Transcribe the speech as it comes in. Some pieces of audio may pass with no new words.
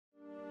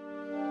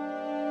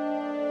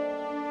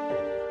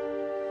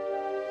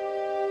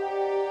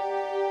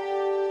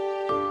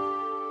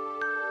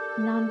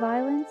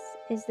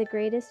is the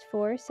greatest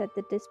force at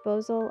the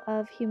disposal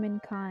of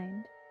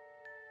humankind.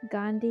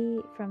 Gandhi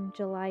from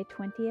July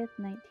 20th,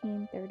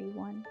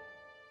 1931.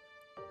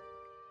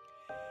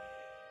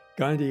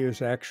 Gandhi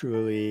is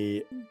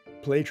actually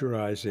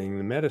plagiarizing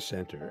the Metta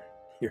Center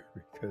here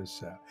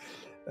because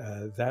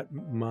that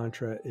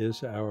mantra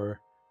is our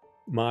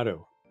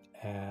motto,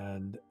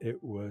 and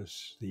it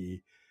was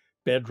the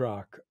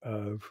bedrock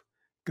of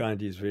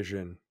Gandhi's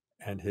vision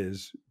and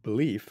his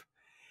belief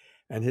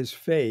and his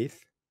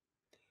faith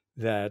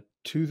that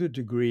to the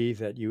degree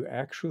that you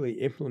actually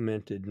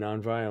implemented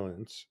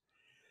nonviolence,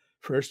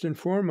 first and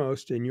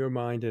foremost in your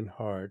mind and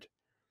heart,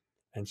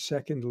 and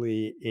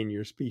secondly in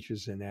your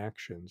speeches and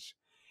actions,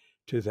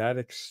 to that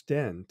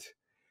extent,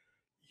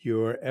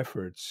 your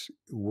efforts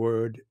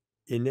would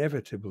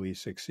inevitably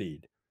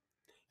succeed.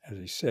 As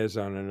he says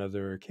on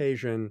another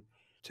occasion,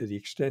 to the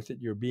extent that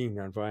you're being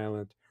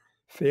nonviolent,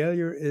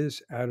 failure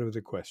is out of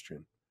the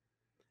question.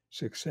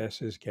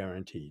 Success is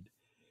guaranteed.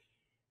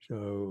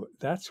 So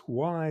that's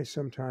why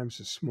sometimes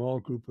a small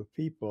group of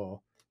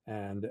people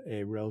and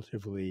a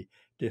relatively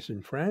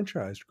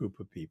disenfranchised group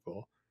of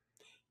people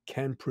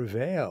can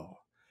prevail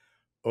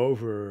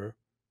over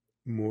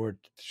more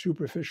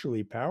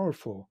superficially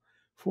powerful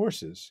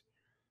forces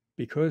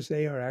because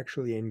they are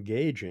actually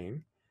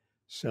engaging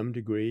some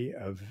degree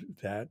of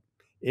that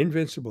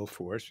invincible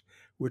force,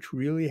 which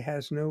really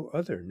has no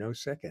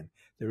second.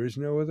 There is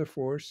no other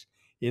force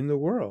in the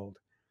world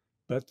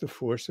but the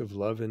force of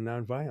love and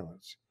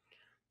nonviolence.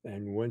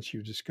 And once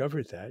you've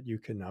discovered that, you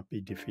cannot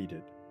be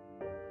defeated.